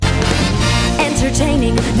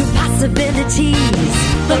possibilities.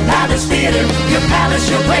 The Palace Theater, your palace,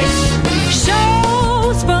 your place.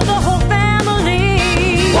 Shows for the whole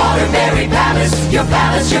family. Waterbury Palace, your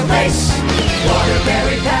place.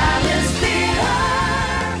 Waterbury Palace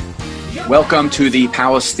Theater. Welcome to the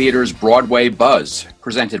Palace Theater's Broadway Buzz,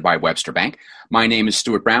 presented by Webster Bank. My name is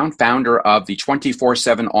Stuart Brown, founder of the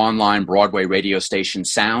 24/7 online Broadway radio station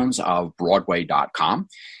soundsofbroadway.com.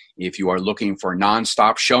 If you are looking for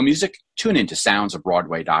nonstop show music, tune into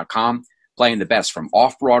soundsofbroadway.com, playing the best from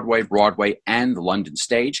off-Broadway, Broadway, and the London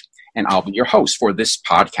stage, and I'll be your host for this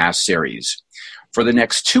podcast series. For the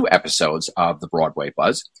next 2 episodes of the Broadway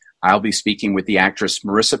Buzz, I'll be speaking with the actress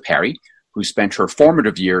Marissa Perry, who spent her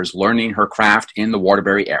formative years learning her craft in the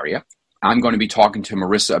Waterbury area. I'm going to be talking to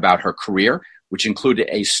Marissa about her career, which included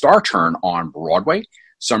a star turn on Broadway,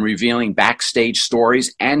 some revealing backstage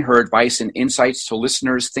stories, and her advice and insights to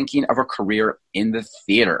listeners thinking of a career in the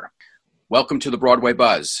theater. Welcome to the Broadway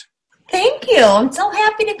Buzz. Thank you. I'm so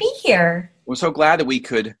happy to be here. We're so glad that we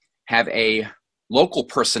could have a local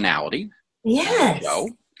personality. Yes.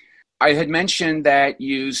 I had mentioned that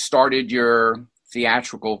you started your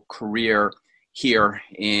theatrical career here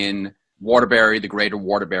in Waterbury, the greater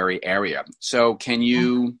Waterbury area. So can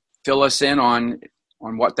you fill us in on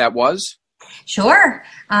what that was? Sure.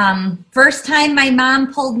 First time my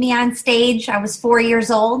mom pulled me on stage, I was 4 years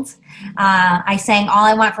old. I sang All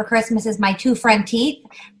I Want for Christmas Is My Two Front Teeth.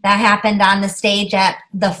 That happened on the stage at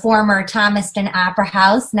the former Thomaston Opera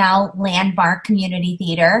House, now Landmark Community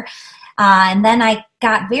Theater. And then I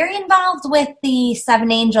got very involved with the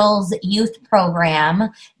Seven Angels youth program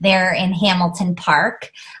there in Hamilton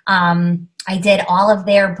Park. I did all of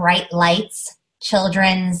their Bright Lights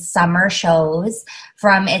children's summer shows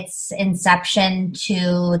from its inception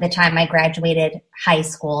to the time I graduated high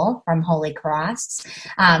school from Holy Cross.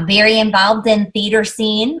 Very involved in theater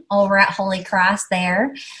scene over at Holy Cross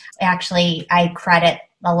there. Actually, I credit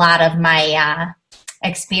a lot of my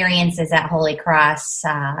experiences at Holy Cross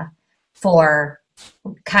for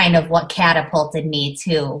kind of what catapulted me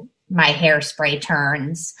to my Hairspray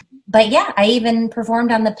turns. But yeah, I even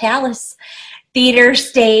performed on the Palace Theater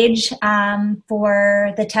stage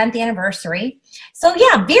for the 10th anniversary. So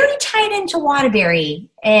yeah, very tied into Waterbury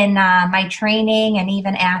in my training and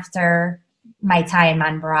even after my time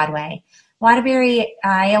on Broadway. Waterbury,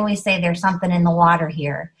 I always say there's something in the water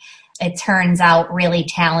here. It turns out really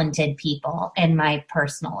talented people, in my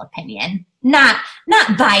personal opinion. Not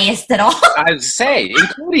biased at all. I would say,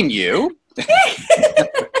 including you.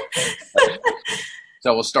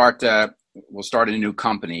 So we'll start a new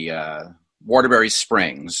company, Waterbury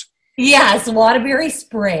Springs. Yes, Waterbury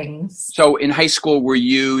Springs. So in high school, were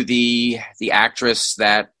you the actress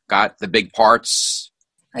that got the big parts?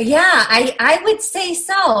 Yeah, I would say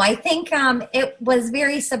so. I think it was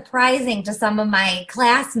very surprising to some of my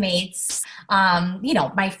classmates.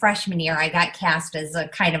 My freshman year, I got cast as a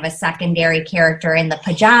kind of a secondary character in the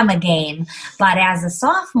Pajama Game. But as a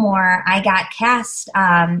sophomore, I got cast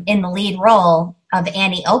in the lead role of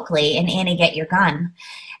Annie Oakley in Annie Get Your Gun.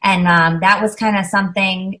 And that was kind of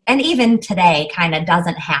something, and even today kind of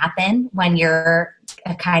doesn't happen when you're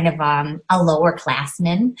a kind of a lower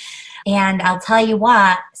classman. And I'll tell you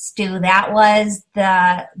what, Stu, that was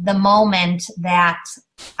the moment that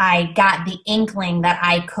I got the inkling that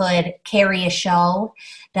I could carry a show,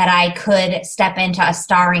 that I could step into a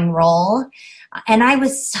starring role. And I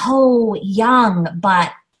was so young,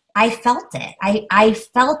 but I felt it. I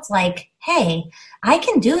felt like, hey, I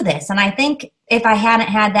can do this. And I think if I hadn't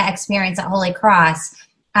had that experience at Holy Cross,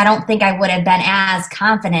 I don't think I would have been as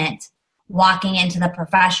confident walking into the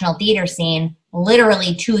professional theater scene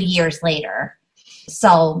literally 2 years later.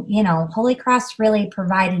 So, Holy Cross really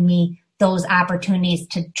provided me those opportunities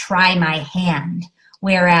to try my hand,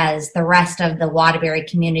 whereas the rest of the Waterbury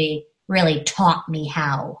community really taught me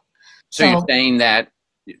how. So you're saying that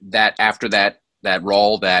after that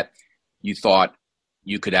role that you thought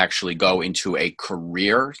you could actually go into a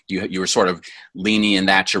career? You were sort of leaning in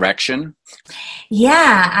that direction?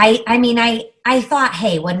 Yeah, I thought,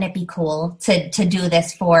 hey, wouldn't it be cool to do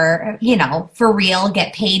this for real,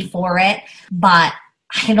 get paid for it? But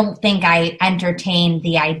I don't think I entertained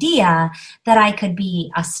the idea that I could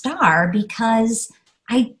be a star because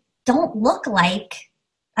I don't look like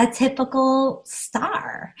a typical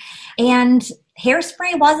star. And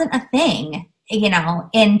Hairspray wasn't a thing,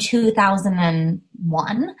 in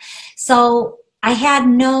 2001. So I had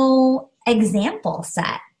no example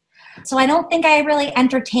set. So I don't think I really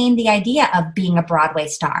entertained the idea of being a Broadway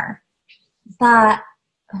star. But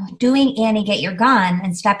doing Annie Get Your Gun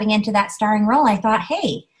and stepping into that starring role, I thought,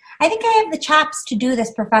 hey, I think I have the chops to do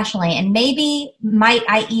this professionally. And maybe might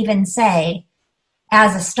I even say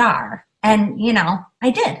as a star. And, I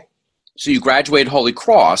did. So you graduated Holy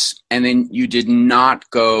Cross, and then you did not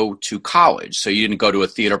go to college. So you didn't go to a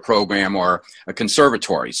theater program or a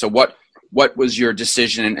conservatory. So what was your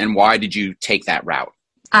decision, and why did you take that route?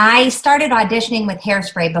 I started auditioning with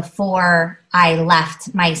Hairspray before I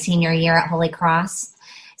left my senior year at Holy Cross.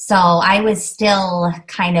 So I was still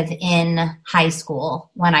kind of in high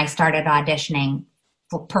school when I started auditioning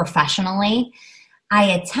professionally. I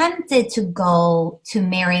attempted to go to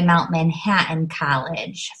Marymount Manhattan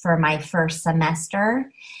College for my first semester,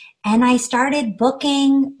 and I started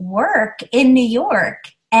booking work in New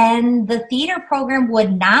York, and the theater program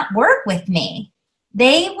would not work with me.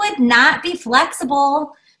 They would not be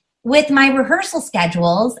flexible with my rehearsal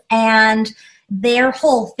schedules, and their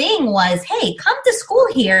whole thing was, hey, come to school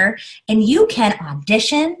here and you can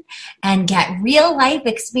audition and get real life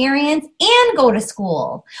experience and go to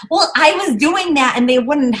school. Well, I was doing that and they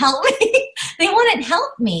wouldn't help me. They wouldn't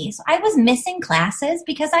help me. So I was missing classes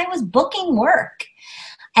because I was booking work.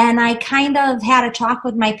 And I kind of had a talk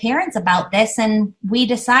with my parents about this, and we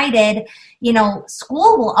decided,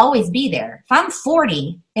 school will always be there. If I'm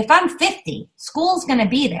 40, if I'm 50, school's going to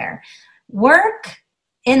be there. Work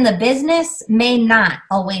in the business may not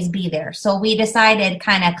always be there. So we decided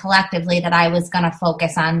kind of collectively that I was going to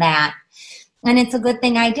focus on that. And it's a good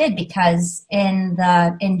thing I did, because in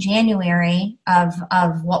January of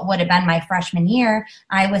what would have been my freshman year,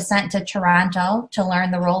 I was sent to Toronto to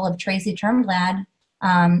learn the role of Tracy Turnblad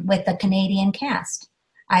with the Canadian cast.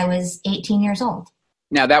 I was 18 years old.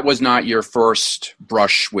 Now, that was not your first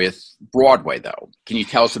brush with Broadway, though. Can you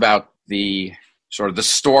tell us about the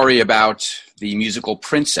story about the musical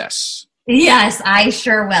Princess? Yes, I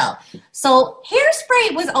sure will. So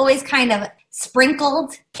Hairspray was always kind of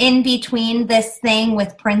sprinkled in between this thing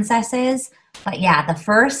with princesses. But yeah, the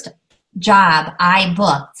first job I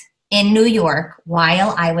booked in New York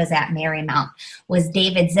while I was at Marymount was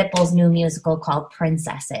David Zippel's new musical called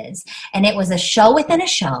Princesses. And it was a show within a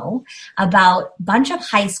show about a bunch of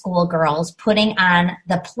high school girls putting on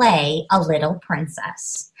the play A Little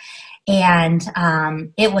Princess. And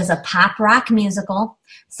it was a pop rock musical,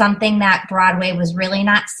 something that Broadway was really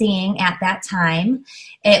not seeing at that time.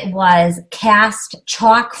 It was cast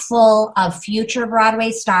chock full of future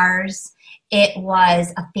Broadway stars. It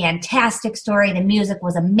was a fantastic story. The music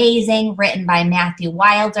was amazing, written by Matthew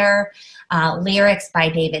Wilder, lyrics by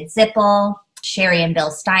David Zippel, Sherry and Bill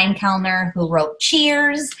Steinkellner, who wrote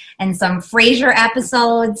Cheers and some Frasier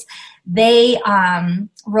episodes. They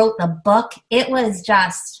wrote the book. It was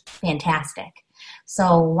just fantastic.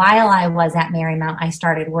 So while I was at Marymount, I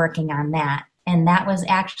started working on that. And that was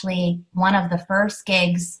actually one of the first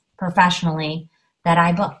gigs professionally that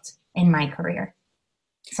I booked in my career.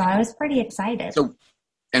 So I was pretty excited. So,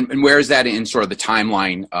 and where is that in sort of the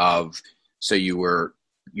timeline of, so you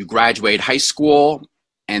graduated high school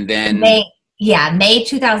and then... May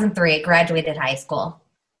 2003, I graduated high school.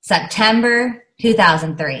 September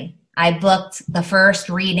 2003, I booked the first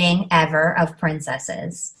reading ever of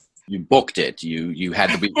Princesses. You booked it. You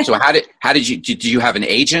had to be. So did you have an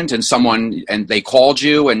agent and they called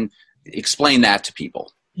you, and explain that to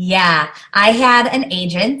people? Yeah, I had an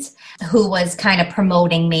agent who was kind of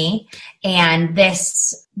promoting me, and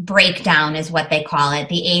this breakdown is what they call it.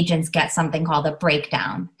 The agents get something called a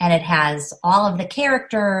breakdown, and it has all of the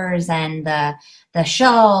characters and the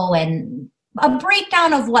show and a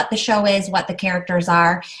breakdown of what the show is, what the characters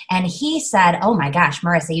are. And he said, oh my gosh,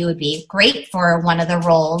 Marissa, you would be great for one of the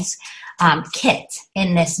roles, Kit,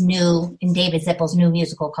 in David Zippel's new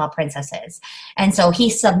musical called Princesses. And so he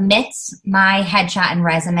submits my headshot and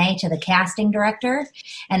resume to the casting director.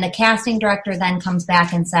 And the casting director then comes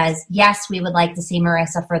back and says, yes, we would like to see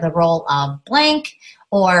Marissa for the role of blank,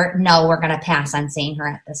 or no, we're going to pass on seeing her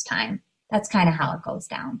at this time. That's kind of how it goes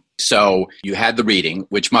down. So you had the reading,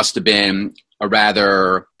 which must have been a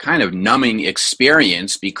rather kind of numbing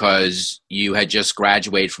experience, because you had just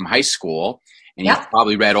graduated from high school, and You've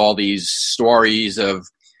probably read all these stories of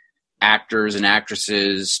actors and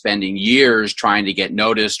actresses spending years trying to get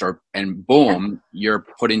noticed, and boom, you're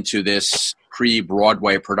put into this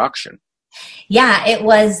pre-Broadway production. Yeah, it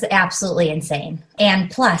was absolutely insane. And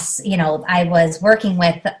plus, I was working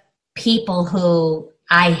with people who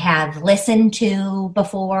I have listened to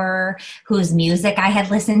before, whose music I had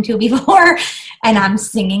listened to before, and I'm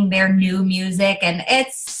singing their new music, and it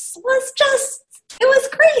was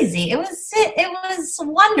crazy. It was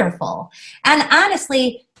wonderful. And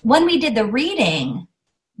honestly, when we did the reading,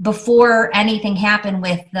 before anything happened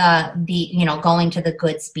with the going to the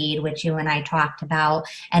Goodspeed, which you and I talked about,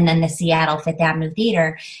 and then the Seattle Fifth Avenue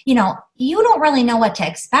Theater, you don't really know what to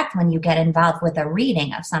expect when you get involved with a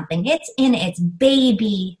reading of something. It's in its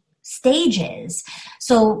baby stages.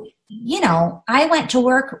 So, I went to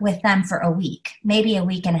work with them for a week, maybe a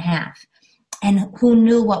week and a half, and who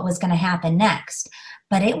knew what was going to happen next.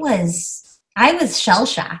 But I was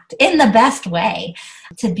shell-shocked in the best way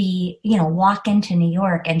to be, walk into New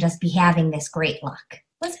York and just be having this great luck. It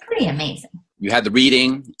was pretty amazing. You had the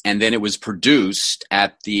reading, and then it was produced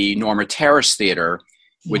at the Norma Terrace Theater,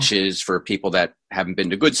 which is, for people that haven't been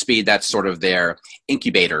to Goodspeed, that's sort of their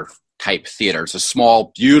incubator type theater. It's a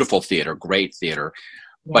small, beautiful theater, great theater,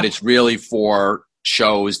 but it's really for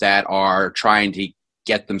shows that are trying to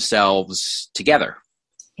get themselves together.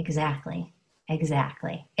 Exactly.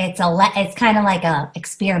 It's kind of like a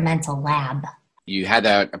experimental lab. You had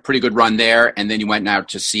a pretty good run there, and then you went out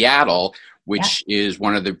to Seattle, which is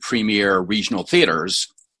one of the premier regional theaters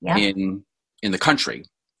in the country.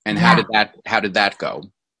 And how did that go?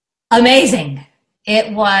 Amazing.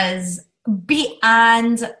 It was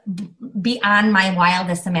beyond my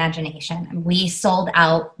wildest imagination. We sold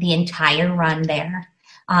out the entire run there.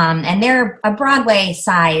 And they're a Broadway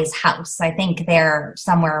size house. I think they're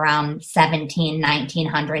somewhere around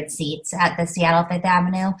 1,900 seats at the Seattle Fifth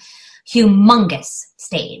Avenue. Humongous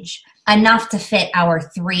stage, enough to fit our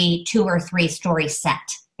 2 or 3 story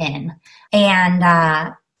set in.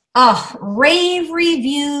 And, rave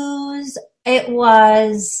reviews. It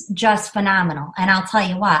was just phenomenal. And I'll tell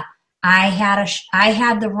you what, I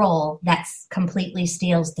had the role that completely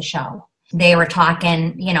steals the show. They were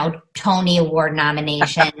talking, Tony Award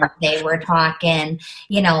nomination. They were talking,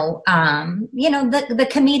 the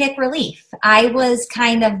comedic relief. I was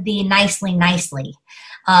kind of the nicely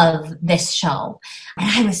of this show. And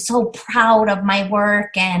I was so proud of my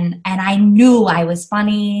work, and I knew I was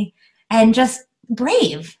funny and just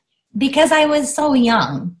brave because I was so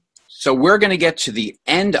young. So we're going to get to the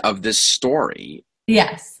end of this story.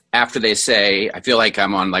 Yes. After they say, I feel like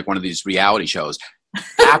I'm on like one of these reality shows.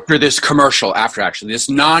 After this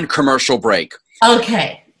non-commercial break.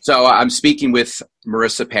 Okay. So I'm speaking with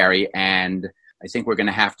Marissa Perry, and I think we're going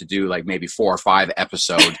to have to do like maybe 4 or 5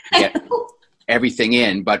 episodes to get everything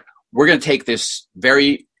in. But we're going to take this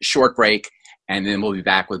very short break, and then we'll be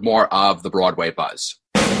back with more of the Broadway Buzz.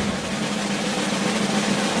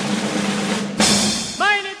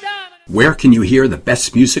 Where can you hear the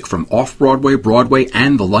best music from Off-Broadway, Broadway,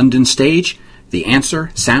 and the London stage? The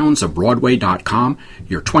answer, soundsofbroadway.com,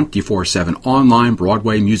 your 24/7 online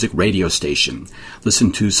Broadway music radio station.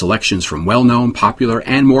 Listen to selections from well-known, popular,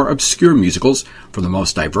 and more obscure musicals from the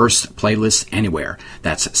most diverse playlists anywhere.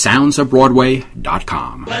 That's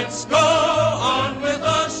soundsofbroadway.com. Let's go on with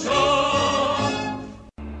the show.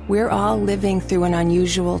 We're all living through an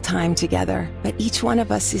unusual time together, but each one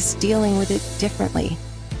of us is dealing with it differently.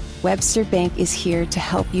 Webster Bank is here to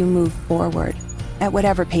help you move forward at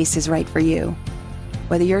whatever pace is right for you.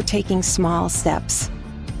 Whether you're taking small steps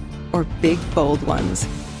or big, bold ones.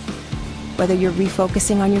 Whether you're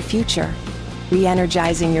refocusing on your future,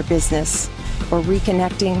 re-energizing your business, or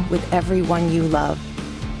reconnecting with everyone you love,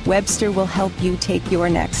 Webster will help you take your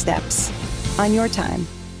next steps on your time.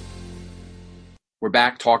 We're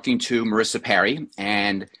back talking to Marissa Perry,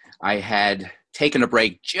 and I had taken a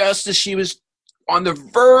break just as she was on the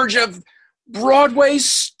verge of Broadway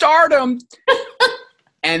stardom.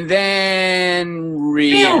 And then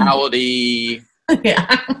reality.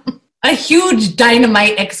 Yeah. A huge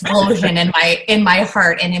dynamite explosion in my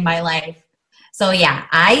heart and in my life. So yeah,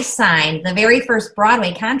 I signed, the very first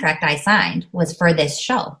Broadway contract I signed was for this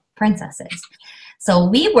show, Princesses. So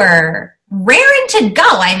we were raring to go.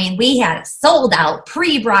 I mean, we had a sold out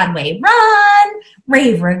pre-Broadway run,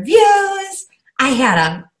 rave reviews. I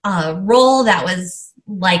had a role that was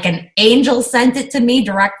like an angel sent it to me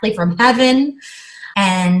directly from heaven.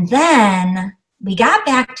 And then we got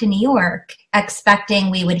back to New York expecting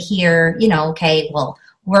we would hear, okay, well,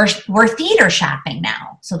 we're theater shopping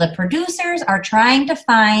now. So the producers are trying to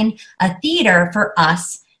find a theater for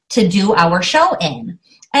us to do our show in.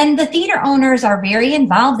 And the theater owners are very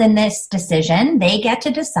involved in this decision. They get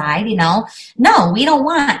to decide, no, we don't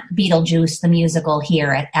want Beetlejuice the musical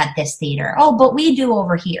here at this theater. Oh, but we do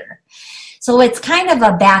over here. So it's kind of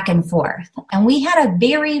a back and forth. And we had a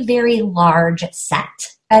very, very large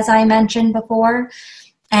set, as I mentioned before.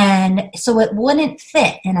 And so it wouldn't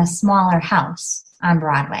fit in a smaller house on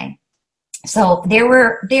Broadway. So there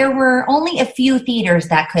were only a few theaters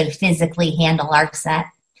that could physically handle our set.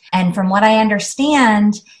 And from what I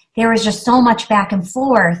understand, there was just so much back and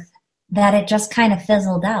forth that it just kind of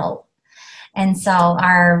fizzled out. And so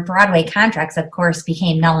our Broadway contracts, of course,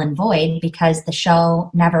 became null and void because the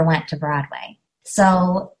show never went to Broadway.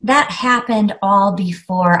 So that happened all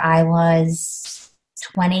before I was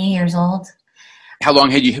 20 years old. How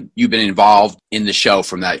long had you been involved in the show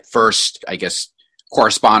from that first, I guess,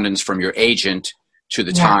 correspondence from your agent to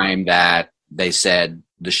the time that they said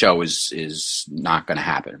the show is not going to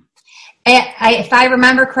happen? If I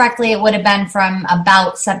remember correctly, it would have been from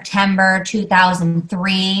about September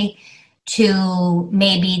 2003 to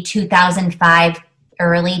maybe 2005,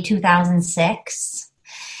 early 2006.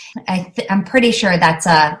 I'm pretty sure that's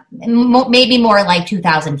maybe more like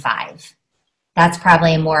 2005. That's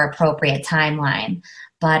probably a more appropriate timeline.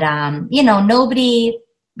 But, nobody,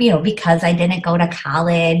 because I didn't go to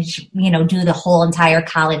college, do the whole entire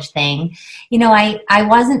college thing, I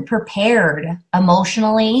wasn't prepared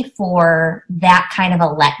emotionally for that kind of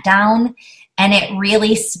a letdown. And it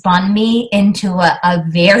really spun me into a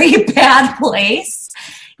very bad place,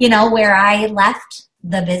 where I left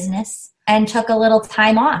the business and took a little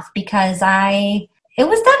time off because it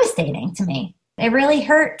was devastating to me. It really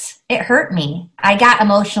hurt. It hurt me. I got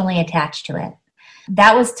emotionally attached to it.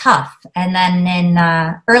 That was tough. And then in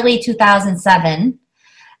early 2007,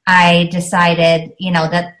 I decided,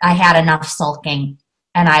 that I had enough sulking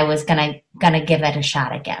and I was gonna give it a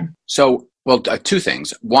shot again. So, two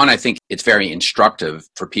things. One, I think it's very instructive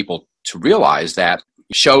for people to realize that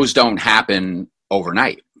shows don't happen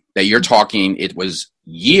overnight. That you're talking, it was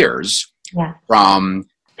years from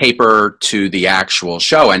paper to the actual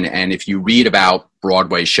show. And if you read about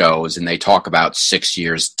Broadway shows and they talk about 6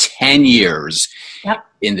 years, 10 years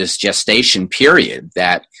in this gestation period,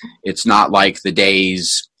 that it's not like the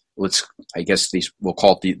days, we'll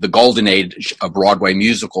call it the golden age of Broadway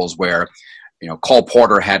musicals where, Cole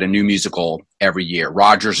Porter had a new musical every year.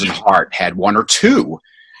 Rodgers and Hart had one or two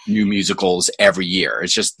new musicals every year.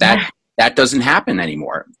 It's just that that doesn't happen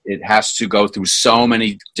anymore. It has to go through so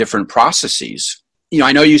many different processes.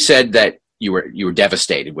 I know you said that you were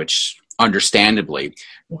devastated, which understandably,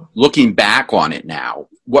 looking back on it now,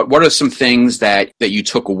 what are some things that you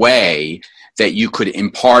took away that you could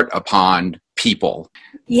impart upon people?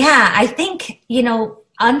 Yeah, I think,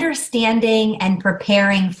 understanding and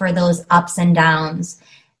preparing for those ups and downs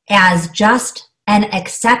as just and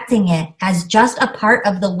accepting it as just a part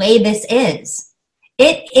of the way this is.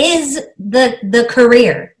 It is the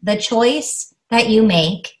career. The choice that you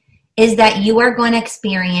make is that you are going to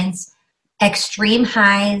experience extreme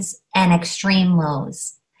highs and extreme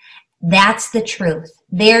lows. That's the truth.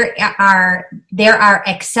 There are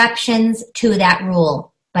exceptions to that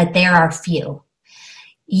rule, but there are few.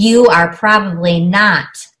 You are probably not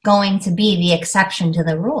going to be the exception to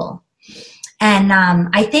the rule. And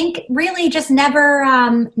I think really just never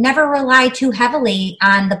rely too heavily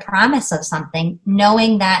on the promise of something,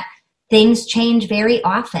 knowing that things change very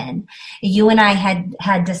often. You and I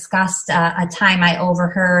had discussed a time I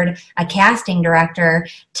overheard a casting director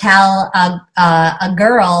tell a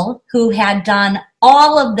girl who had done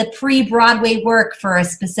all of the pre-Broadway work for a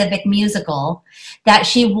specific musical that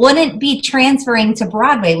she wouldn't be transferring to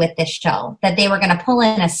Broadway with this show, that they were going to pull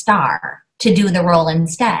in a star to do the role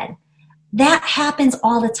instead. That happens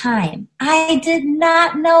all the time. I did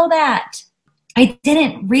not know that. I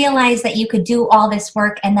didn't realize that you could do all this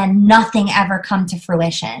work and then nothing ever come to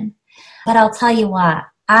fruition. But I'll tell you what,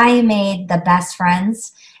 I made the best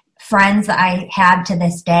friends that I have to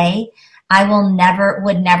this day. I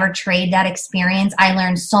would never trade that experience. I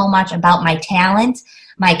learned so much about my talent,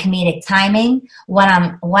 my comedic timing, what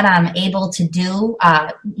I'm able to do,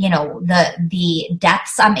 the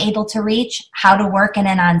depths I'm able to reach, how to work in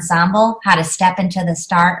an ensemble, how to step into the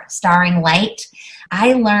starring light.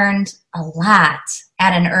 I learned a lot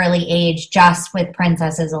at an early age just with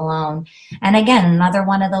Princesses alone. And again, another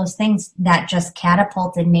one of those things that just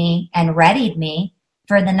catapulted me and readied me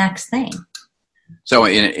for the next thing. So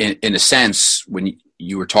in a sense, when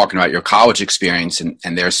you were talking about your college experience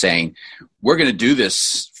and they're saying, we're going to do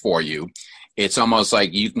this for you, it's almost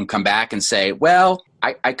like you can come back and say, well,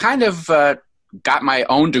 I kind of got my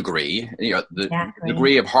own degree, the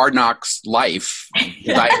degree of hard knocks life,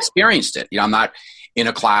 because I experienced it. I'm not in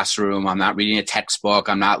a classroom. I'm not reading a textbook.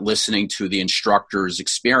 I'm not listening to the instructor's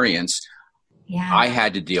experience. Yeah. I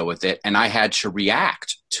had to deal with it and I had to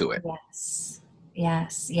react to it.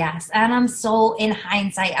 Yes. And in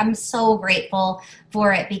hindsight, I'm so grateful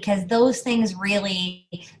for it because those things really,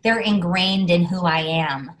 they're ingrained in who I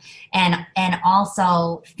am. And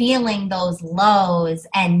also feeling those lows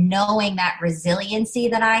and knowing that resiliency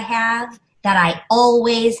that I have, that I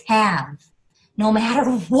always have, no matter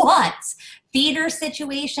what, theater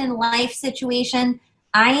situation, life situation,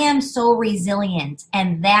 I am so resilient,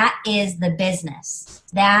 and that is the business.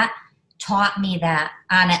 That taught me that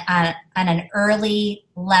on an early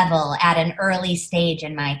level, at an early stage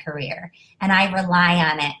in my career. And I rely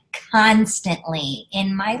on it constantly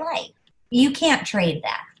in my life. You can't trade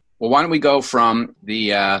that. Well, why don't we go from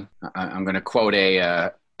the, I'm going to quote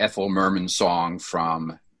a Ethel Merman song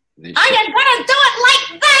from the I am going to do it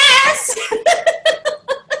like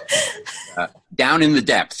this! Down in the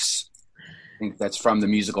Depths. I think that's from the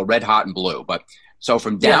musical Red Hot and Blue. But so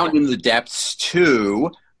from Down in the Depths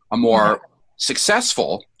to a more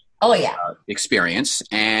successful experience,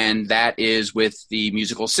 and that is with the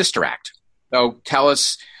musical Sister Act. So tell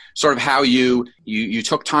us sort of how you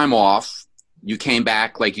took time off, you came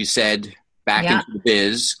back, like you said, back into the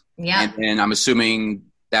biz, and I'm assuming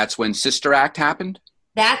that's when Sister Act happened?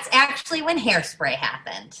 That's actually when Hairspray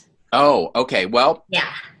happened. Oh, okay. Well,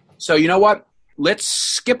 so you know what? Let's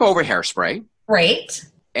skip over Hairspray. Great.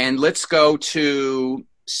 And let's go to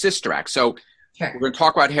Sister Act. So we're going to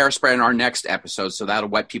talk about Hairspray in our next episode, so that'll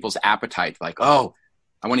whet people's appetite. Like, oh,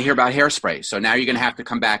 I want to hear about Hairspray. So now you're going to have to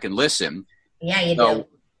come back and listen. Yeah, you do.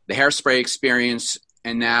 The Hairspray experience,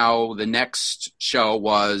 and now the next show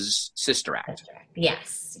was Sister Act.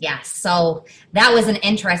 Yes. So that was an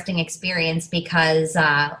interesting experience because,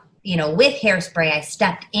 with Hairspray, I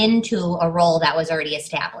stepped into a role that was already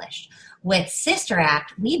established. With Sister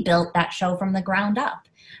Act, we built that show from the ground up.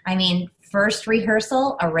 I mean, first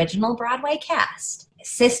rehearsal, original Broadway cast.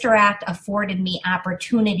 Sister Act afforded me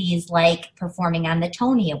opportunities like performing on the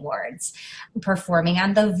Tony Awards, performing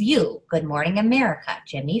on The View, Good Morning America,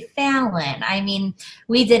 Jimmy Fallon. I mean,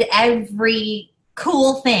 we did every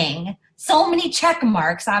cool thing. So many check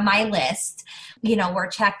marks on my list, were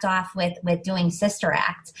checked off with doing Sister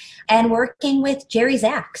Act, and working with Jerry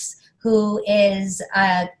Zaks, who is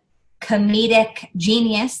a comedic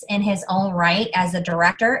genius in his own right as a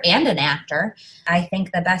director and an actor. I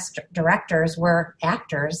think the best directors were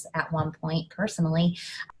actors at one point, personally.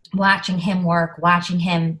 Watching him work, watching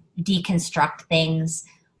him deconstruct things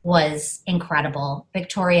was incredible.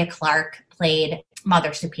 Victoria Clark played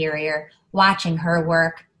Mother Superior. Watching her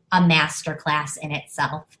work, a masterclass in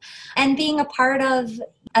itself. And being a part of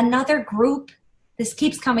another group, this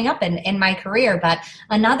keeps coming up in my career, but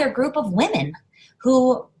another group of women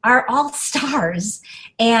who are all stars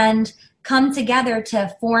and come together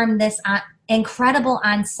to form this incredible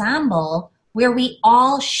ensemble where we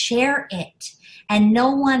all share it. And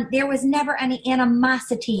there was never any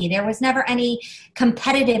animosity. There was never any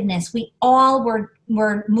competitiveness. We all were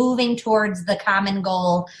moving towards the common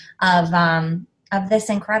goal of this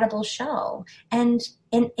incredible show. And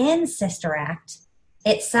in Sister Act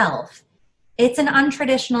itself, it's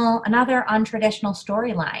another untraditional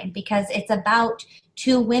storyline because it's about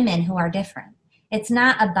two women who are different. It's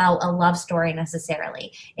not about a love story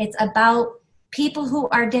necessarily. It's about people who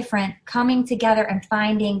are different coming together and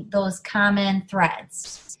finding those common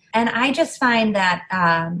threads. And I just find that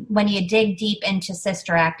when you dig deep into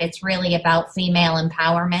Sister Act, it's really about female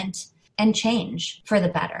empowerment and change for the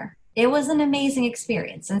better. It was an amazing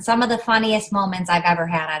experience and some of the funniest moments I've ever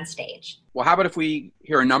had on stage. Well, how about if we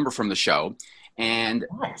hear a number from the show? And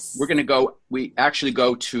we actually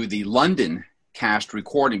go to the London cast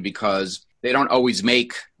recording because they don't always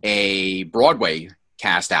make a Broadway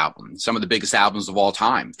cast album. Some of the biggest albums of all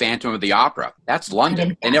time, Phantom of the Opera, that's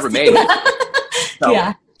London. They never made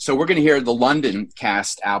it. So we're going to hear the London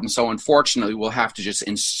cast album. So unfortunately, we'll have to just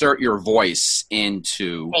insert your voice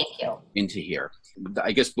into here.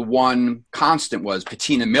 I guess the one constant was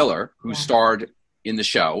Patina Miller, who starred in the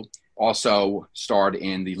show, also starred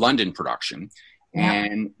in the London production.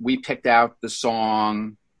 And we picked out the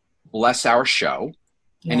song Bless Our Show.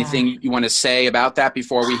 Anything you want to say about that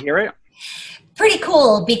before we hear it? Pretty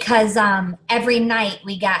cool because every night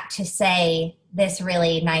we got to say this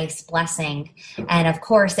really nice blessing. And of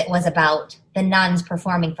course it was about the nuns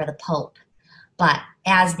performing for the Pope. But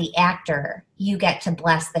as the actor, you get to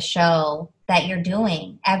bless the show that you're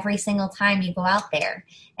doing every single time you go out there.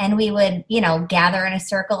 And we would, gather in a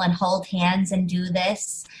circle and hold hands and do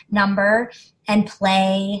this number and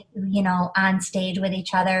play, on stage with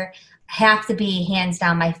each other. Have to be hands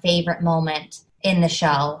down my favorite moment in the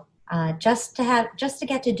show. Just to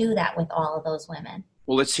get to do that with all of those women.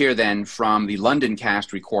 Well, let's hear then from the London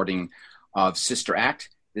cast recording of Sister Act.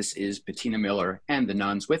 This is Patina Miller and the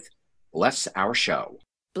Nuns with Bless Our Show.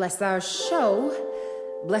 Bless our show,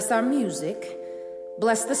 bless our music,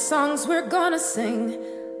 bless the songs we're gonna sing,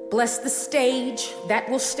 bless the stage that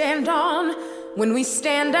we'll stand on when we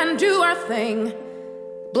stand and do our thing.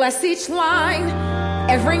 Bless each line,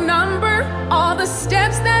 every number, all the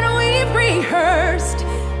steps that we've rehearsed,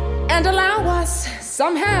 and allow us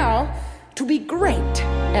somehow to be great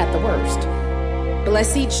at the worst.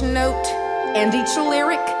 Bless each note and each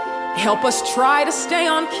lyric. Help us try to stay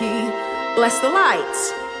on key. Bless the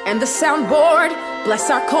lights and the soundboard. Bless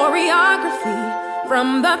our choreography.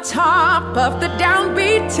 From the top of the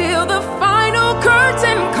downbeat till the final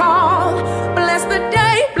curtain call. Bless the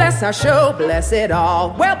day, bless our show, bless it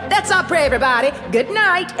all. Well, that's our prayer, everybody. Good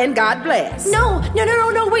night and God bless. No,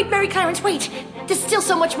 wait, Mary Clarence, wait. There's still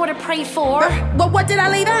so much more to pray for. But what did I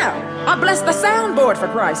leave out? I bless the soundboard, for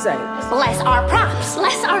Christ's sake. Bless our props.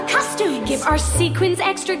 Bless our costumes. Give our sequins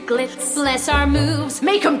extra glitz. Bless our moves.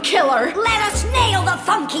 Make 'em killer. Let us nail the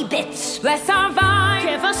funky bits. Bless our vibe.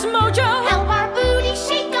 Give us mojo. Help our booty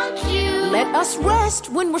shake on cue. Let us rest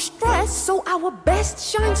when we're stressed so our best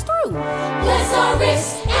shines through. Bless our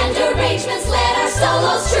riffs and arrangements. Let our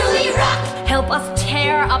solos truly rock. Help us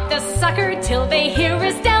tear up the sucker till they hear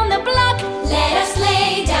us down the block. Let us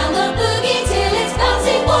lay down the boogie till it's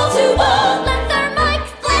bouncing wall to wall. Bless our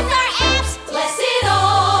mics, bless our amps, bless it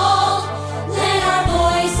all. Let our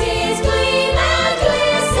voices gleam and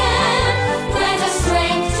glisten. Grant us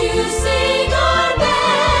strength to sing our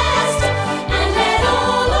best. And let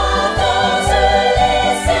all of those who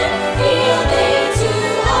listen feel they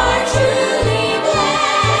too are truly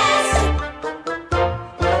blessed.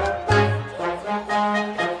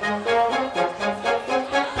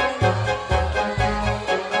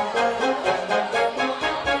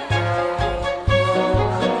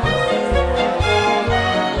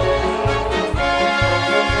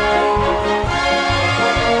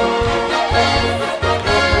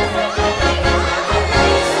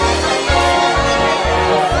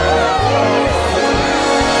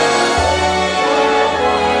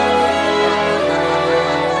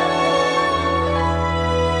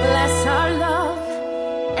 Bless our love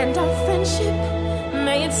and our friendship.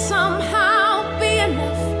 May it somehow be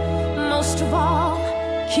enough. Most of all,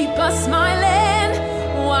 keep us smiling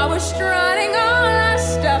while we're strutting all our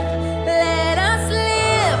stuff. Let us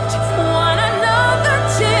lift one another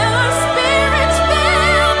till our spirits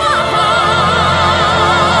fill the hall.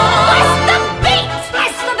 Bless the beat,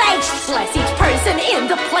 bless the bass, bless each person in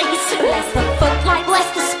the place. Bless the footlight, bless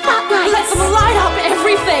the spotlight. Let them light up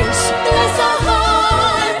everything. Bless our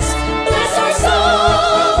hearts, bless our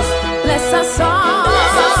souls, Bless us all.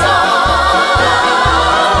 bless us all.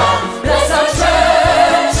 Bless our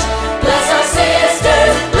church, bless our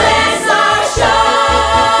sisters, bless our show.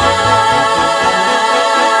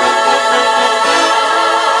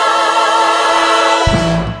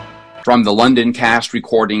 From the London cast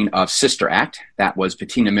recording of Sister Act, that was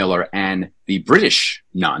Bettina Miller and the British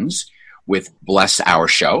Nuns with Bless Our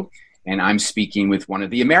Show. And I'm speaking with one of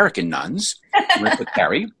the American nuns, Marissa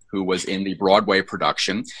Perry, who was in the Broadway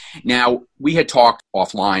production. Now, we had talked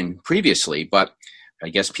offline previously, but I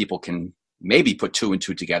guess people can maybe put two and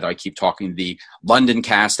two together. I keep talking the London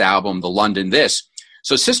cast album, the London this.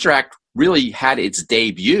 So Sister Act really had its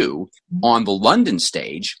debut on the London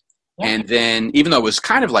stage. Yeah. And then, even though it was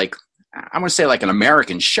kind of like, I want to say like an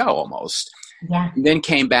American show almost, Yeah. and then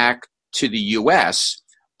came back to the U.S.,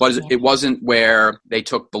 but it wasn't where they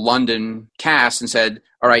took the London cast and said,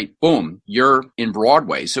 all right, boom, you're in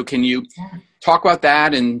Broadway. So can you talk about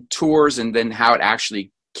that and tours and then how it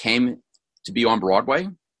actually came to be on Broadway?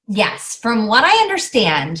 Yes. From what I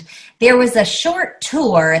understand, there was a short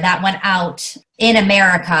tour that went out in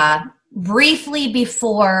America briefly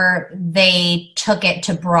before they took it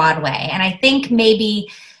to Broadway. And I think maybe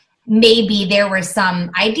there were some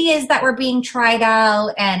ideas that were being tried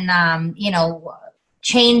out and,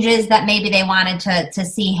 changes that maybe they wanted to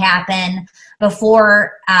see happen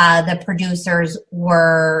before the producers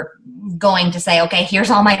were going to say, okay, here's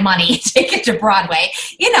all my money, take it to Broadway.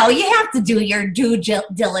 You have to do your due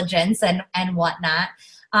diligence and whatnot.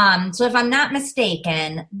 So if I'm not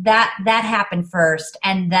mistaken, that happened first,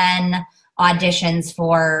 and then auditions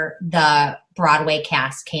for the Broadway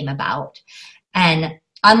cast came about. And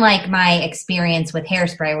unlike my experience with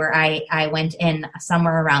Hairspray, where I went in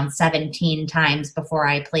somewhere around 17 times before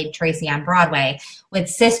I played Tracy on Broadway, with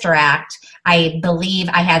Sister Act, I believe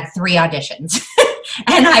I had 3 auditions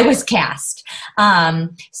and I was cast.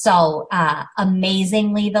 So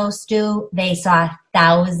amazingly, though, Stu, they saw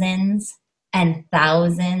thousands and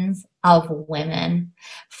thousands of women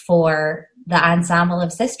for the ensemble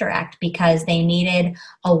of Sister Act because they needed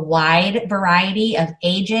a wide variety of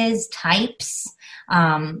ages, types.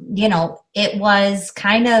 It was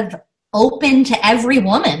kind of open to every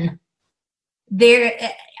woman there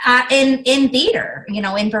in theater,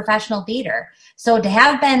 in professional theater. So to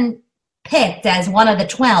have been picked as one of the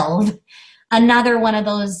 12, another one of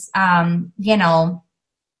those,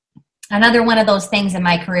 Another one of those things in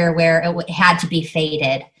my career where it had to be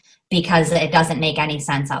faded because it doesn't make any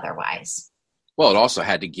sense otherwise. Well, it also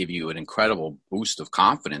had to give you an incredible boost of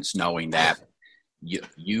confidence knowing that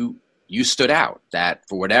you stood out, that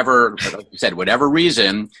for whatever, like you said, whatever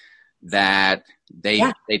reason that they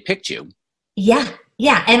picked you. Yeah.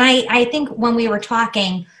 Yeah. And I think when we were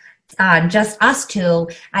talking, just us two,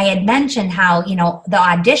 I had mentioned how, the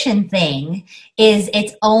audition thing is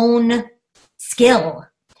its own skill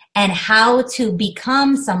and how to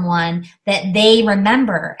become someone that they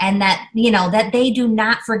remember and that, that they do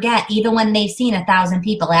not forget even when they've seen 1,000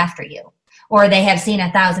 people after you or they have seen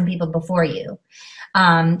 1,000 people before you.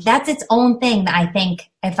 That's its own thing that I think,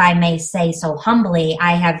 if I may say so humbly,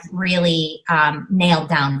 I have really nailed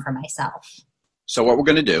down for myself. So what we're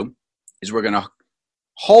going to do is we're going to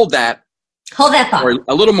hold that thought for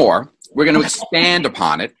a little more. We're going to expand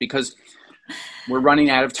upon it because we're running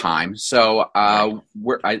out of time. So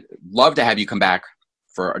I'd love to have you come back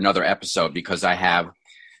for another episode because I have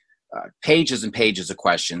pages and pages of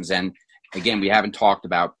questions. And again, we haven't talked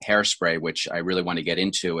about Hairspray, which I really want to get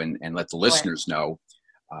into and let the listeners know.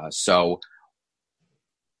 So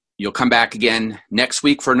you'll come back again next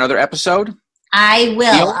week for another episode? I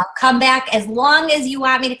will. I'll come back as long as you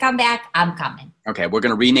want me to come back. I'm coming. Okay, we're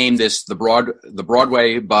going to rename this the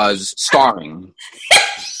Broadway Buzz starring.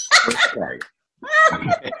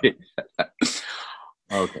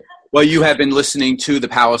 Okay. Well, you have been listening to the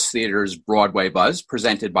Palace Theater's Broadway Buzz,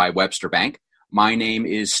 presented by Webster Bank. My name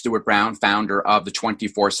is Stuart Brown, founder of the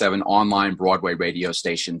 24/7 online Broadway radio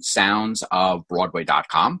station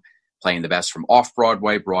soundsofbroadway.com, playing the best from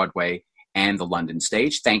off-Broadway, Broadway, and the London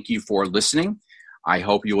stage. Thank you for listening. I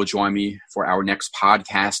hope you will join me for our next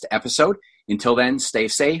podcast episode. Until then, stay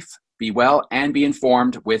safe, be well, and be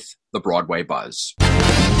informed with the Broadway Buzz.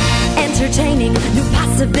 Entertaining new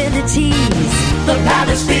possibilities. The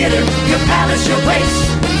Palace Theater, your palace, your place.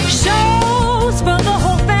 Shows for the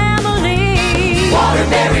whole family.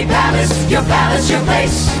 Waterbury Palace, your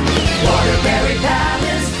place. Waterbury Palace.